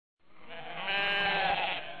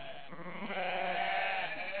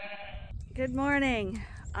Good morning.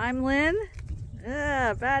 I'm Lynn.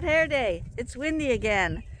 Bad hair day. It's windy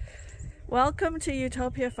again. Welcome to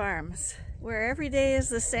Ewetopia Farms, where every day is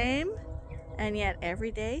the same, and yet every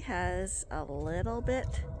day has a little bit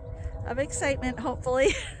of excitement,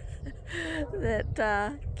 hopefully,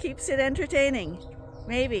 that keeps it entertaining.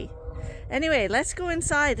 Maybe. Anyway, let's go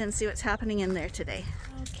inside and see what's happening in there today.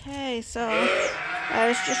 Okay, so I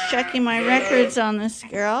was just checking my records on this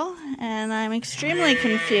girl, and I'm extremely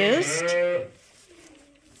confused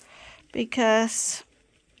because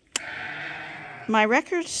my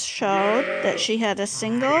records showed that she had a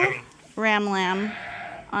single ram lamb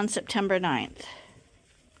on September 9th.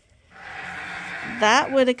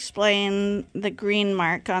 That would explain the green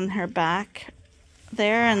mark on her back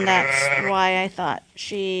there, and that's why I thought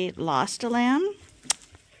she lost a lamb.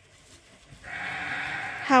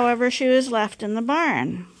 However, she was left in the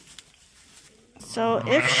barn. So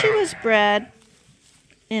if she was bred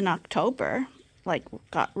in October, like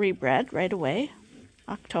got rebred right away,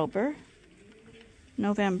 October,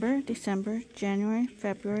 November, December, January,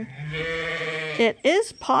 February, it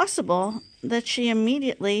is possible that she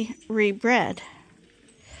immediately rebred,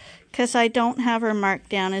 because I don't have her marked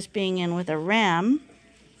down as being in with a ram,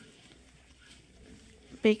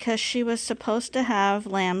 because she was supposed to have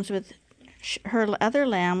lambs with, her other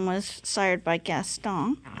lamb was sired by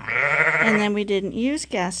Gaston, and then we didn't use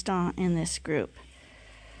Gaston in this group.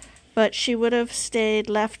 But she would have stayed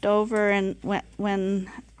left over, and when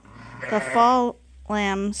the fall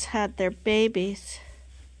lambs had their babies,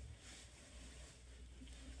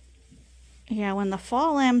 when the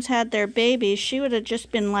fall lambs had their babies, she would have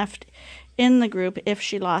just been left in the group if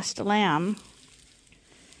she lost a lamb.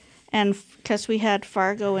 And because we had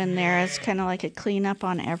Fargo in there as kind of like a cleanup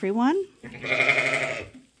on everyone.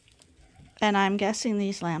 And I'm guessing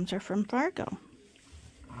these lambs are from Fargo.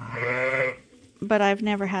 But I've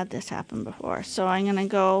never had this happen before. So I'm going to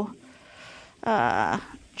go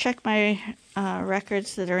check my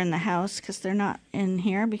records that are in the house, because they're not in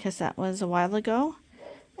here because that was a while ago.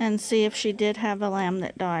 And see if she did have a lamb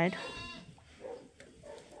that died.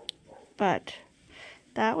 But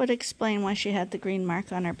that would explain why she had the green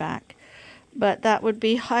mark on her back. But that would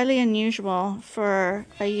be highly unusual for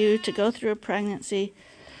a ewe to go through a pregnancy,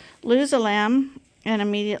 lose a lamb, and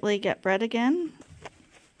immediately get bred again.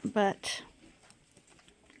 But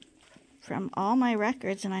from all my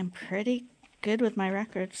records, and I'm pretty good with my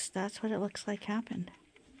records, that's what it looks like happened.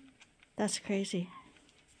 That's crazy.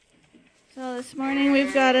 So this morning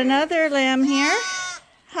we've got another lamb here.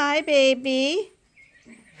 Hi, baby.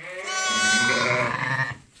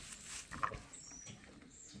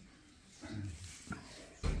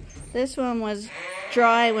 This one was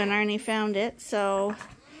dry when Arnie found it, so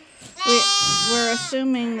we're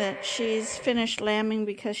assuming that she's finished lambing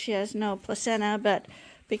because she has no placenta, but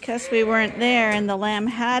because we weren't there and the lamb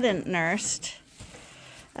hadn't nursed,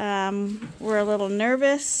 we're a little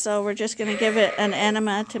nervous, so we're just going to give it an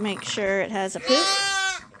enema to make sure it has a poop.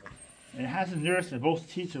 It hasn't nursed and both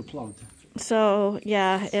teats are plugged. So,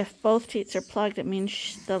 yeah, if both teats are plugged, it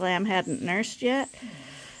means the lamb hadn't nursed yet.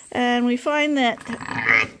 And we find that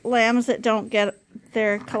lambs that don't get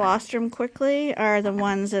their colostrum quickly are the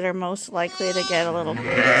ones that are most likely to get a little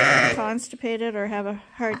constipated or have a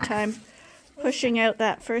hard time pushing out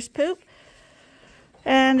that first poop.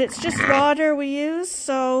 And it's just water we use,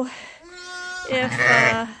 so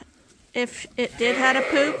if it did have a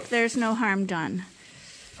poop, there's no harm done.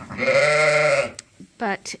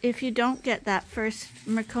 But if you don't get that first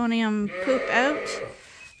meconium poop out,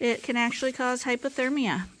 it can actually cause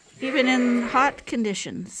hypothermia, even in hot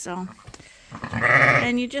conditions. So,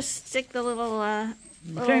 and you just stick the little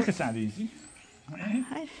It's not easy.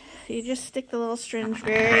 You just stick the little syringe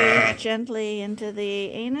very gently into the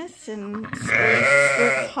anus and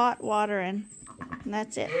squirt hot water in, and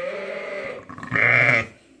that's it.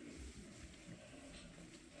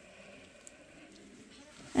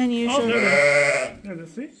 And usually,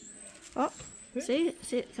 see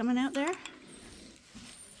it coming out there?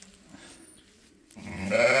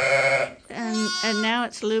 And now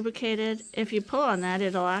it's lubricated. If you pull on that,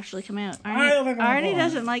 it'll actually come out. Arnie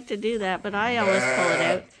doesn't like to do that, but I always pull it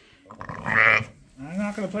out. I'm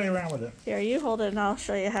not going to play around with it. Here, you hold it and I'll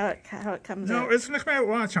show you how it comes out. No, it's going to come out.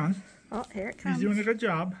 Watch, hon. Oh, here it comes. He's doing a good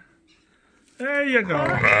job. There you go.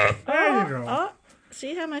 There you go. Oh,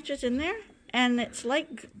 see how much is in there? And it's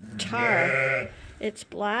like tar. It's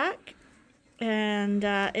black, and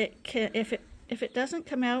it can, if it doesn't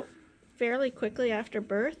come out fairly quickly after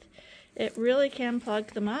birth, it really can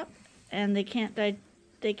plug them up, and they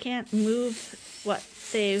can't move what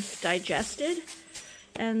they've digested,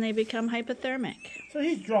 and they become hypothermic. So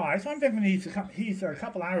he's dry. So I'm thinking he's a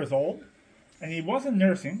couple hours old. And he wasn't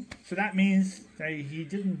nursing, so that means that he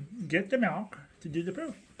didn't get the milk to do the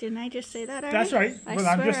proof. Didn't I just say that already? That's right. I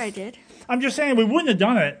swear I did. I'm just saying we wouldn't have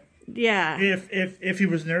done it. Yeah. If he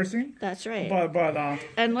was nursing. That's right. But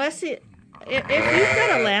unless if you've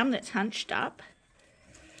got a lamb that's hunched up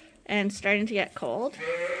and starting to get cold,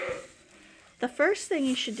 the first thing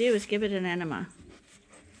you should do is give it an enema.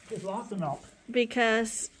 There's lots of milk.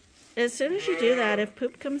 Because as soon as you do that, if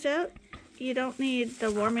poop comes out, you don't need the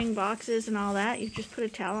warming boxes and all that. You just put a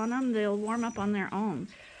towel on them, they'll warm up on their own.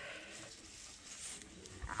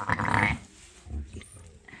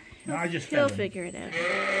 He'll figure it out.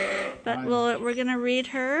 But we're going to read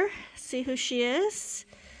her, see who she is.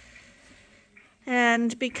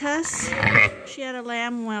 And because she had a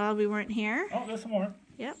lamb while we weren't here. Oh, there's some more.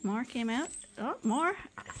 Yep, more came out. Oh, more.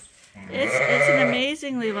 It's an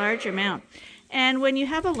amazingly large amount. And when you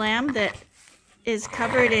have a lamb that is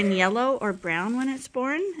covered in yellow or brown when it's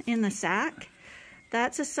born in the sack,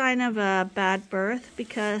 that's a sign of a bad birth,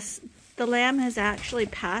 because the lamb has actually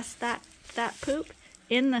passed that poop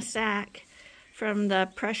in the sack from the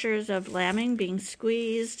pressures of lambing, being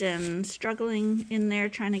squeezed and struggling in there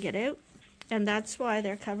trying to get out. And that's why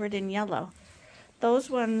they're covered in yellow. Those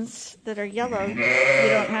ones that are yellow, you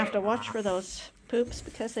don't have to watch for those poops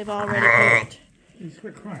because they've already pooped. He's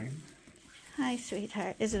quit crying. Hi,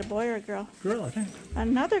 sweetheart. Is it a boy or a girl? Girl, I think.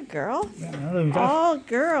 Another girl? Yeah, all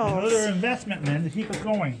girls. Another investment, man, to keep us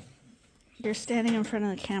going. You're standing in front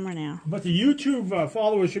of the camera now. But the YouTube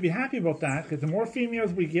followers should be happy about that, because the more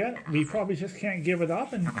females we get, we probably just can't give it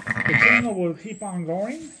up, and the channel will keep on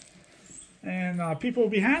going, and people will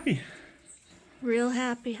be happy. Real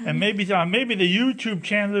happy, honey. And maybe the YouTube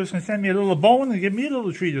channelers can send me a little bone and give me a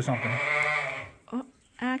little treat or something. Oh,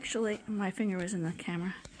 actually, my finger was in the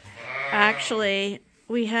camera. Actually,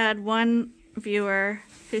 we had one viewer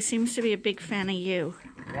who seems to be a big fan of you.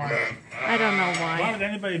 Why? I don't know why. Why would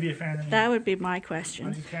anybody be a fan of me? That would be my question.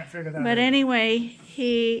 I just can't figure that out. But anyway,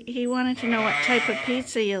 he wanted to know what type of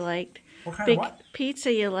pizza you liked. What kind of what?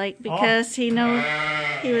 Pizza you like, because he know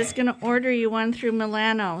he was going to order you one through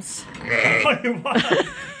Milano's.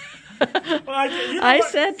 I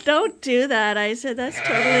said, don't do that. I said, that's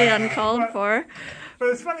totally uncalled for. But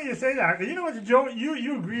it's funny you say that, because you know what, Joe, you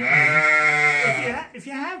agree with me. If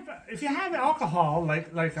you have alcohol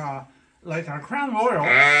like Crown Royal,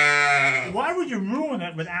 why would you ruin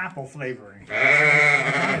it with apple flavoring?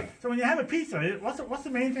 So when you have a pizza, what's the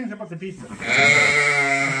main things about the pizza?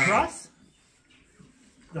 The crust,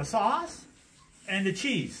 the sauce, and the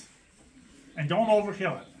cheese. And don't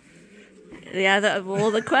overkill it. Yeah,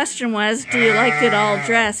 the question was, do you like it all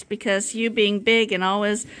dressed? Because you being big and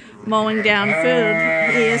always mowing down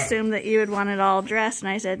food, he assumed that you would want it all dressed. And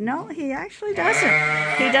I said, no, he actually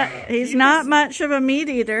doesn't. He's not much of a meat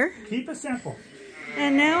eater. Keep it simple.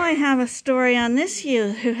 And now I have a story on this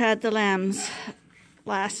ewe who had the lambs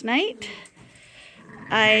last night.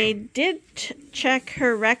 I did check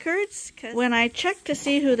her records. When I checked to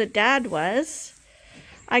see who the dad was,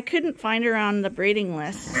 I couldn't find her on the breeding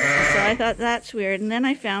list, so I thought that's weird. And then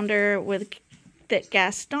I found her that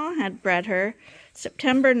Gaston had bred her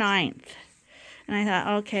September 9th. And I thought,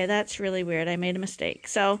 okay, that's really weird. I made a mistake.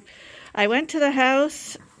 So I went to the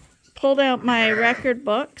house, pulled out my record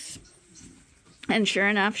books, and sure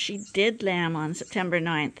enough, she did lamb on September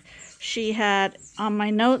 9th. She had, on my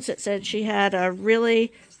notes, it said she had a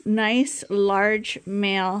really nice, large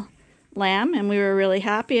male lamb, and we were really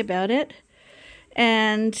happy about it.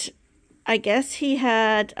 And I guess he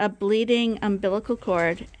had a bleeding umbilical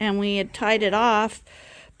cord, and we had tied it off,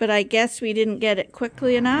 but I guess we didn't get it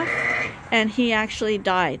quickly enough, and he actually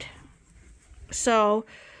died. So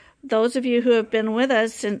those of you who have been with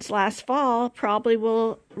us since last fall probably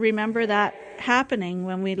will remember that happening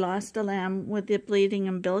when we lost a lamb with the bleeding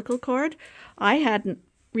umbilical cord. I hadn't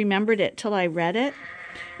remembered it till I read it,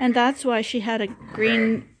 and that's why she had a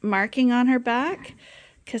green marking on her back,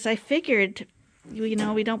 because I figured, you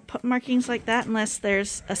know, we don't put markings like that unless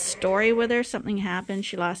there's a story with her, something happened,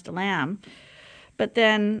 she lost a lamb. But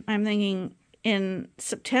then I'm thinking, in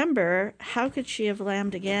September, how could she have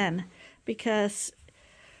lambed again? Because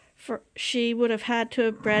she would have had to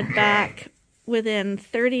have bred back within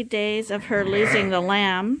 30 days of her losing the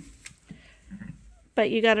lamb.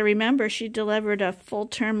 But you got to remember, she delivered a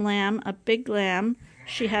full-term lamb, a big lamb.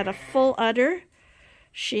 She had a full udder.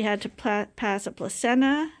 She had to pass a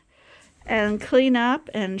placenta and clean up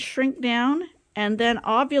and shrink down, and then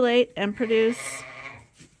ovulate and produce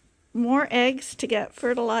more eggs to get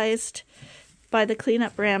fertilized by the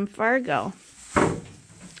cleanup ram Fargo,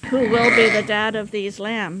 who will be the dad of these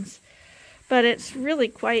lambs. But it's really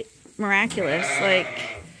quite miraculous.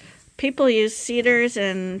 Like, people use cedars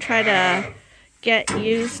and try to get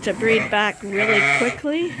ewes to breed back really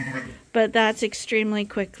quickly, but that's extremely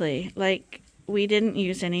quickly. Like, we didn't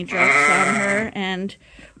use any drugs on her, and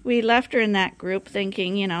we left her in that group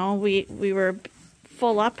thinking, you know, we were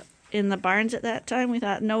full up in the barns at that time. We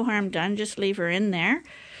thought, no harm done, just leave her in there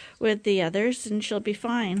with the others and she'll be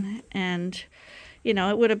fine. And, you know,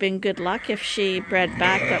 it would have been good luck if she bred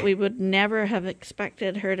back, but we would never have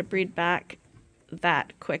expected her to breed back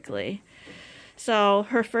that quickly. So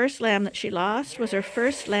her first lamb that she lost was her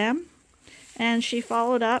first lamb, and she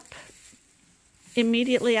followed up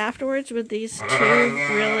immediately afterwards with these two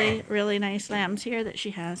really, really nice lambs here that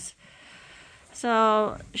she has.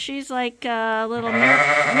 So she's like a little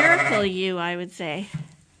miracle ewe, I would say.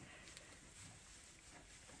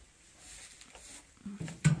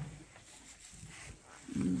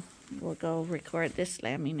 We'll go record this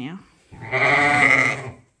lammy now.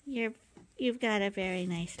 You've got a very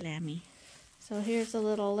nice lammy. So here's a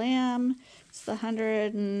little lamb. It's the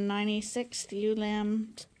 196th ewe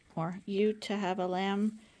lamb, or ewe to have a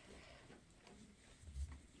lamb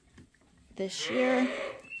this year.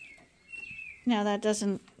 Now that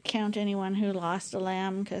doesn't count anyone who lost a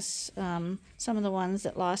lamb, because some of the ones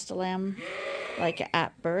that lost a lamb, like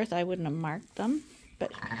at birth, I wouldn't have marked them.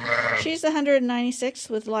 But she's the 196th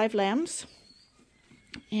with live lambs.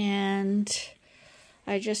 And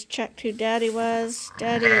I just checked who Daddy was.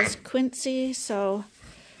 Daddy is Quincy, so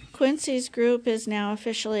Quincy's group is now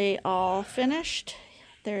officially all finished.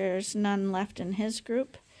 There's none left in his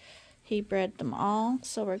group. He bred them all,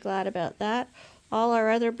 so we're glad about that. All our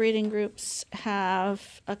other breeding groups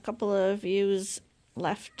have a couple of ewes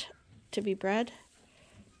left to be bred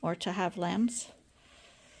or to have lambs.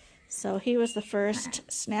 So he was the first.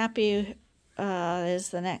 Snappy is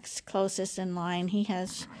the next closest in line. He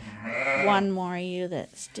has one more ewe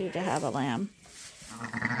that's due to have a lamb.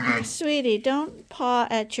 Sweetie, don't paw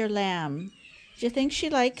at your lamb. Do you think she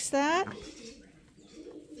likes that?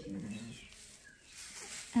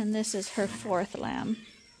 And this is her fourth lamb.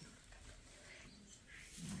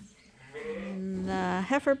 In the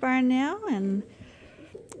heifer barn now, and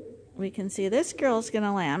we can see this girl's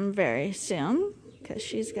gonna lamb very soon because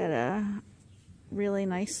she's got a really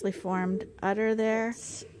nicely formed udder there.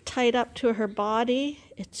 It's tied up to her body.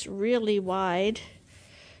 It's really wide.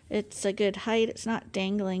 It's a good height. It's not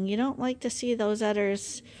dangling. You don't like to see those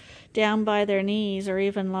udders down by their knees or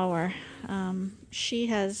even lower. She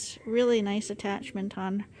has really nice attachment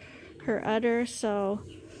on her udder, so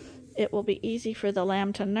it will be easy for the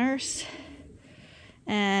lamb to nurse,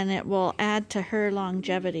 and it will add to her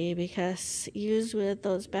longevity because ewes with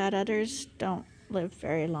those bad udders don't live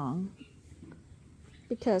very long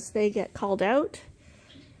because they get called out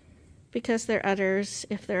because their udders,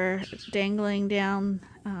 if they're dangling down,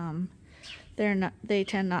 they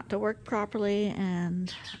tend not to work properly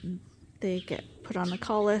and they get put on the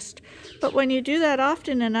call list. But when you do that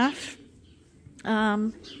often enough,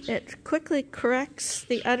 it quickly corrects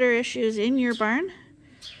the udder issues in your barn.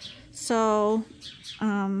 So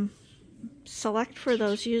select for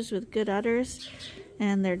those ewes with good udders,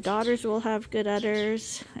 and their daughters will have good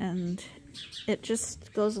udders, and it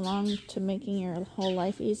just goes along to making your whole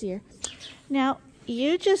life easier. Now,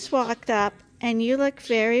 you just walked up and you look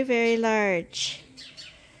very, very large.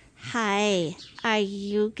 Hi, are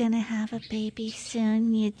you gonna have a baby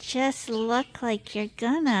soon? You just look like you're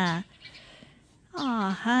gonna.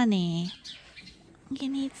 Aw, honey. You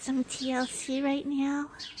need some TLC right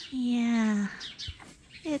now? Yeah.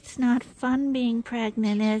 It's not fun being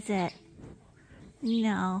pregnant, is it?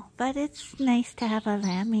 No, but it's nice to have a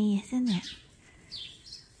lammy, isn't it?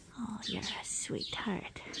 Oh, you're a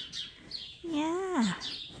sweetheart. Yeah.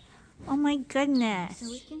 Oh my goodness. So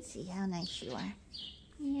we can see how nice you are.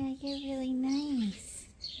 Yeah, you're really nice.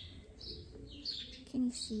 Can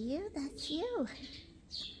you see you? That's you.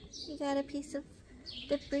 You got a piece of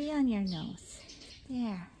debris on your nose.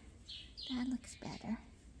 There. That looks better.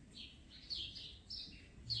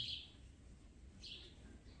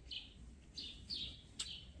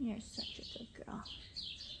 You're such a good girl.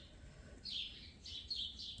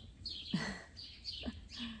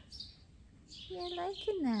 You're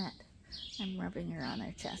liking that. I'm rubbing her on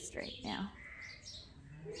her chest right now.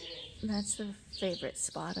 That's the favorite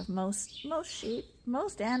spot of most sheep,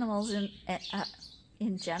 most animals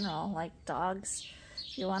in general, like dogs.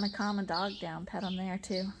 If you want to calm a dog down, pet them there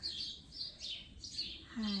too.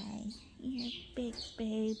 Hi, you're a big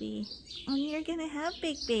baby. Oh, you're gonna have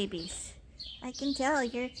big babies. I can tell,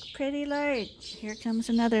 you're pretty large. Here comes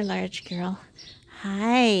another large girl.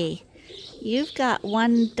 Hi, you've got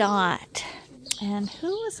one dot. And who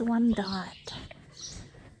was one dot?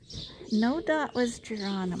 No dot was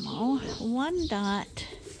Geronimo. One dot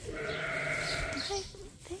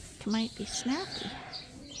neck might be snappy.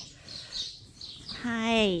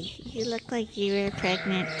 Hi, you look like you were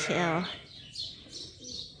pregnant too.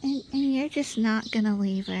 And you're just not gonna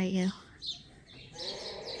leave, are you?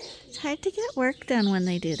 It's hard to get work done when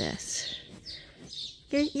they do this.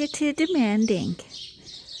 You're too demanding.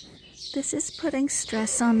 This is putting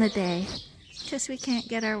stress on the day. Because we can't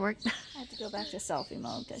get our work done. I have to go back to selfie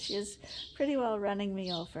mode because she is pretty well running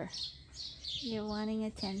me over. You're wanting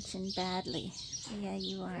attention badly. Yeah,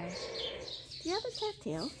 you are. Do you have a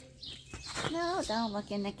tattoo? No, don't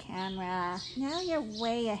look in the camera. Now you're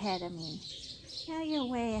way ahead of me. Now you're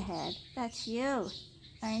way ahead. That's you.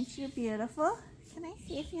 Aren't you beautiful? Can I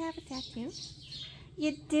see if you have a tattoo?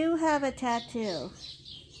 You do have a tattoo.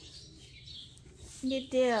 You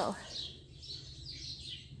do.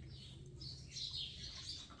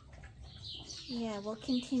 Yeah, we'll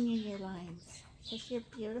continue your lines because you're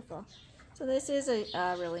beautiful. So this is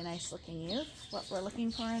a really nice looking ewe. What we're looking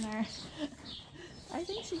for in our... I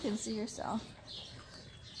think she can see herself.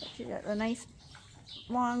 She got the nice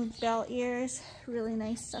long bell ears, really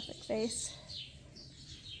nice Suffolk face,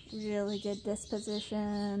 really good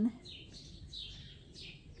disposition.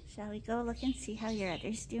 Shall we go look and see how your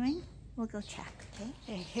udder's doing? We'll go check,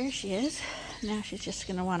 okay? Here she is. Now she's just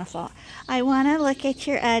gonna wanna fall. I wanna look at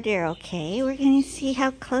your udder, okay? We're gonna see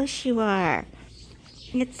how close you are.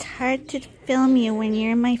 It's hard to film you when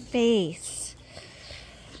you're in my face.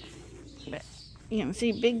 But you can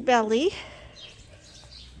see big belly.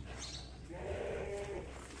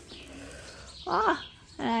 Ah,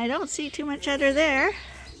 I don't see too much udder there.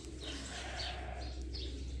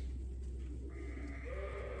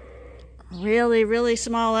 Really, really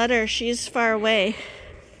small udder. She's far away.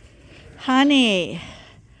 Honey,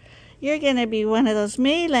 you're gonna be one of those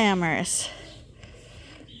May lambers.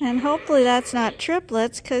 And hopefully that's not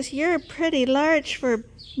triplets because you're pretty large for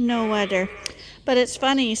no udder. But it's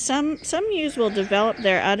funny, some ewes will develop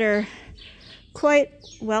their udder quite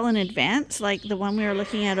well in advance, like the one we were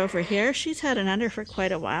looking at over here. She's had an udder for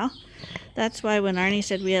quite a while. That's why when Arnie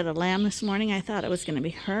said we had a lamb this morning, I thought it was going to be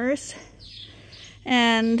hers.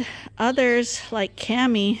 And others, like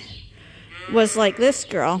Cammie, was like this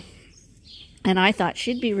girl. And I thought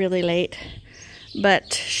she'd be really late.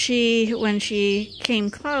 But she, when she came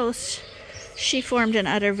close, she formed an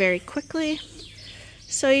udder very quickly.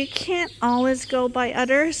 So you can't always go by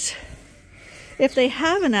udders. If they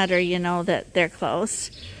have an udder, you know that they're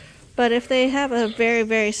close. But if they have a very,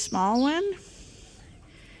 very small one,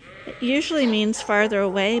 it usually means farther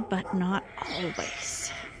away, but not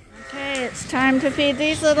always. Okay, it's time to feed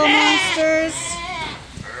these little monsters.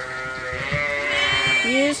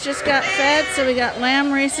 Ewes just got fed, so we got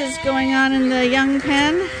lamb races going on in the young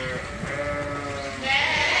pen.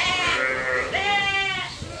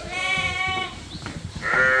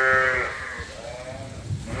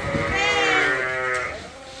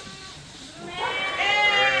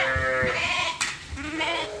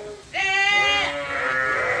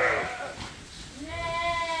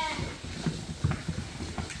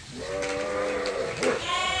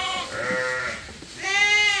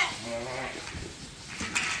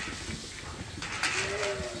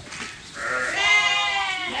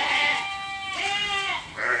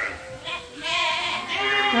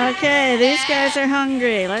 Okay, these guys are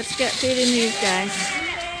hungry. Let's get feeding these guys.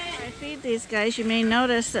 If I feed these guys, you may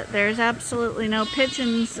notice that there's absolutely no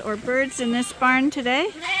pigeons or birds in this barn today.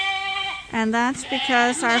 And that's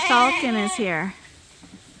because our falcon is here.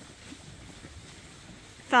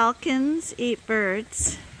 Falcons eat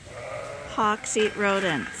birds. Hawks eat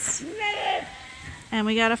rodents. And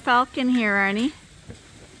we got a falcon here, Arnie.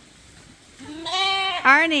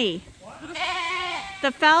 Arnie!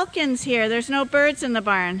 The falcon's here. There's no birds in the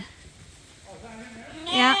barn.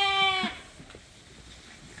 Yeah.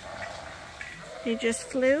 He just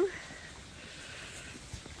flew.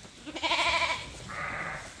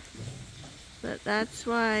 But that's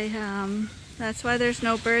why there's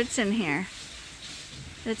no birds in here.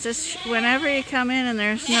 It's just whenever you come in and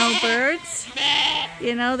there's no birds,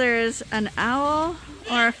 you know there's an owl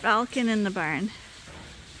or a falcon in the barn.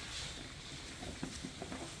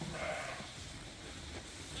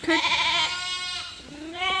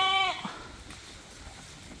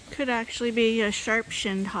 Could actually be a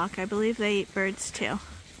sharp-shinned hawk. I believe they eat birds too.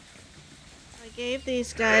 I gave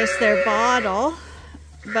these guys their bottle,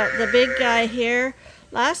 but the big guy here,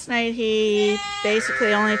 last night he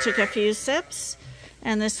basically only took a few sips,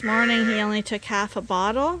 and this morning he only took half a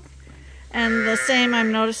bottle. And the same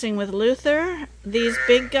I'm noticing with Luther. These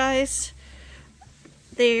big guys,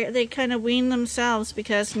 they kind of wean themselves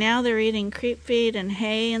because now they're eating creep feed and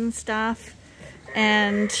hay and stuff,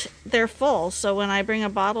 and they're full. So when I bring a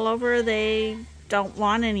bottle over, they don't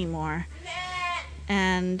want anymore.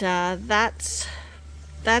 And that's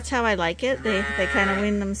how I like it. They kind of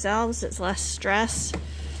wean themselves. It's less stress.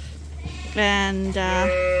 And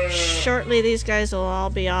shortly these guys will all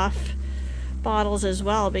be off bottles as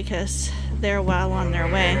well because they're well on their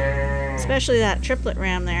way. Especially that triplet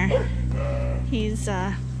ram there. He's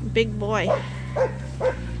a big boy.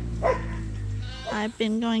 I've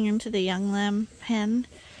been going into the young lamb pen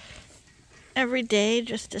every day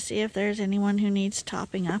just to see if there's anyone who needs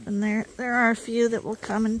topping up, and there are a few that will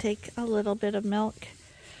come and take a little bit of milk,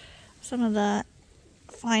 some of the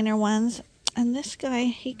finer ones. And this guy,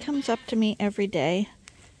 he comes up to me every day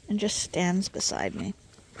and just stands beside me.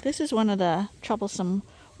 This is one of the troublesome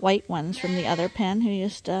white ones from the other pen who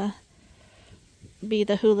used to be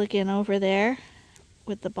the hooligan over there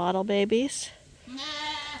with the bottle babies.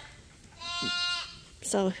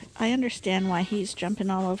 So I understand why he's jumping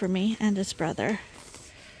all over me and his brother,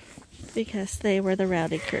 because they were the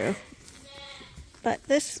rowdy crew. But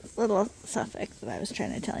this little Suffolk that I was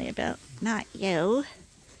trying to tell you about, not you,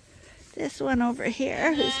 this one over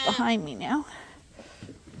here who's behind me now,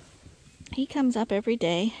 he comes up every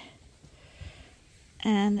day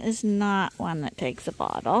and is not one that takes a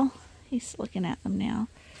bottle. He's looking at them now.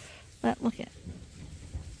 But look at,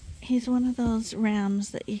 he's one of those rams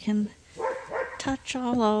that you can touch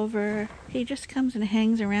all over. He just comes and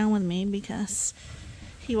hangs around with me because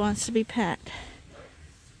he wants to be pet.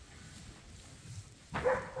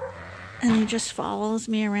 And he just follows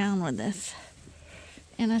me around with this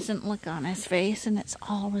innocent look on his face, and it's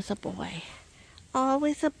always a boy.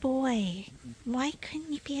 Always a boy. Why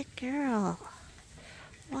couldn't you be a girl?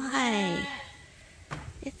 Why?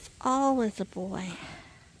 It's always a boy.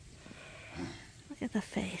 Look at the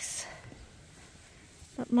face.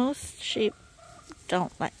 But most sheep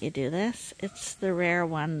don't let you do this. It's the rare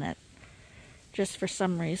one that just for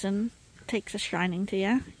some reason takes a shining to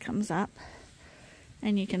you, comes up,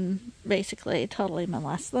 and you can basically totally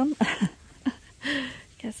molest them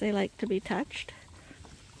because they like to be touched.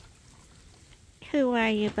 Who are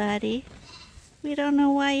you, buddy? We don't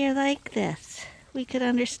know why you're like this. We could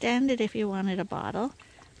understand it if you wanted a bottle,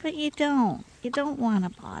 but you don't. You don't want a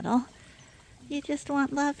bottle. You just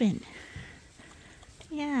want loving.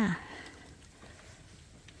 Yeah.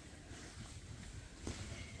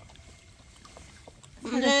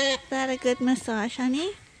 Is that a good massage,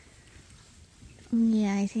 honey?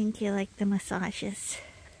 Yeah, I think you like the massages.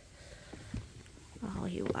 Oh,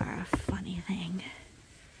 you are a funny thing.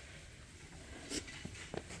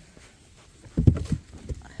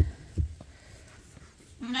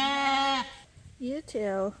 You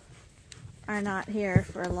two are not here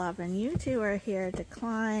for love, and you two are here to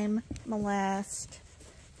climb, molest,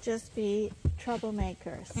 just be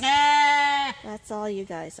troublemakers. That's all you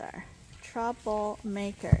guys are.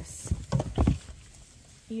 Troublemakers.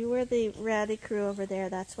 You were the rowdy crew over there.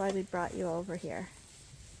 That's why we brought you over here.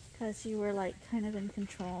 Because you were like kind of in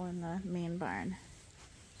control in the main barn.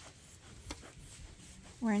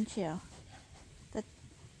 Weren't you? The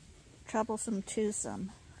troublesome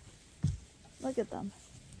twosome. Look at them.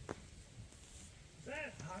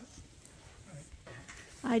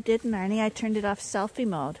 I didn't, Arnie. I turned it off selfie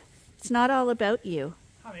mode. It's not all about you.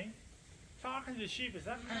 Honey, talking to sheep, is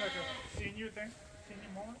that kind of like a senior thing? Senior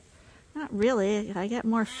moment? Not really. I get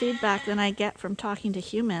more feedback than I get from talking to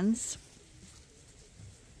humans.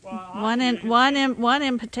 Well, One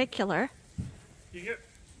in particular. You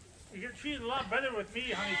get treated a lot better with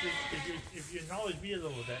me, honey, if you acknowledge me a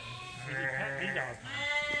little bit. If you can't be that.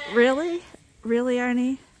 Really? Really,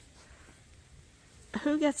 Arnie?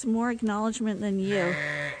 Who gets more acknowledgement than you?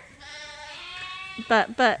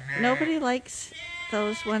 But nobody likes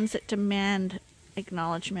those ones that demand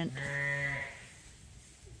acknowledgement.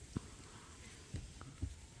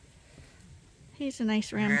 He's a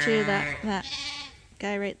nice ram too, that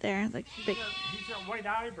guy right there. The big. He's got white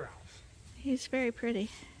eyebrows. He's very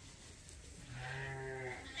pretty.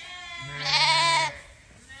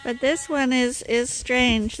 But this one is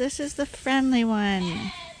strange. This is the friendly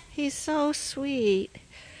one. He's so sweet.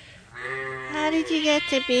 How did you get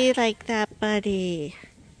to be like that, buddy?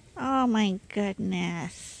 Oh my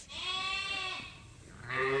goodness.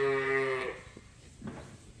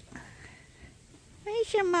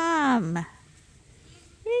 Where's your mom?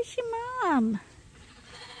 Where's your mom?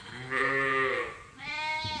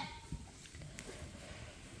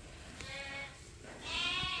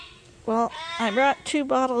 Well, I brought 2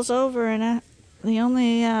 bottles over, and the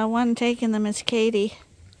only one taking them is Katie.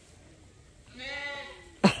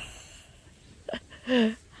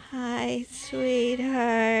 Hi,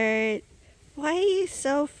 sweetheart. Why are you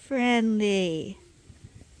so friendly?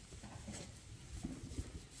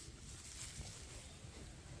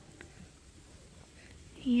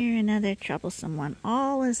 You're another troublesome one.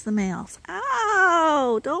 Always the males.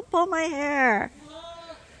 Ow! Don't pull my hair.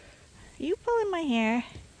 You pulling my hair?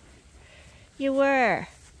 You were.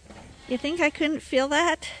 You think I couldn't feel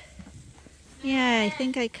that? Yeah, I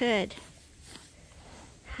think I could.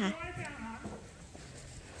 Huh.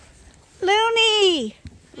 Looney!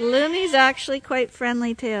 Looney's actually quite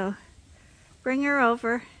friendly too. Bring her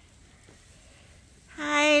over.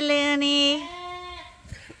 Hi, Looney.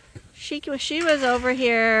 She was over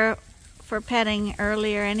here for petting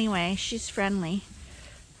earlier anyway. She's friendly.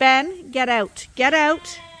 Ben, get out. Get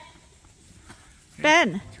out.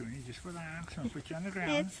 Ben. Toonie, just relax. I'll put you on the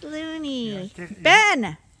ground. It's Looney. Yeah,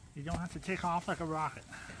 Ben! You don't have to take off like a rocket.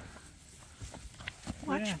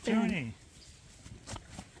 Watch yeah, Ben. Toonie.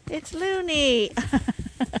 It's Looney.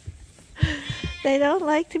 They don't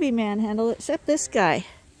like to be manhandled, except this guy.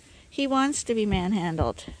 He wants to be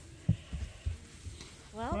manhandled.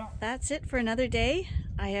 Well, that's it for another day.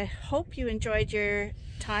 I hope you enjoyed your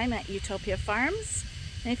time at Ewetopia Farms.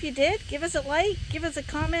 And if you did, give us a like, give us a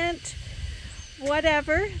comment,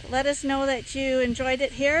 whatever. Let us know that you enjoyed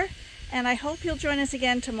it here. And I hope you'll join us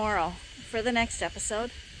again tomorrow for the next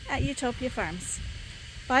episode at Ewetopia Farms.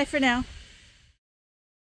 Bye for now.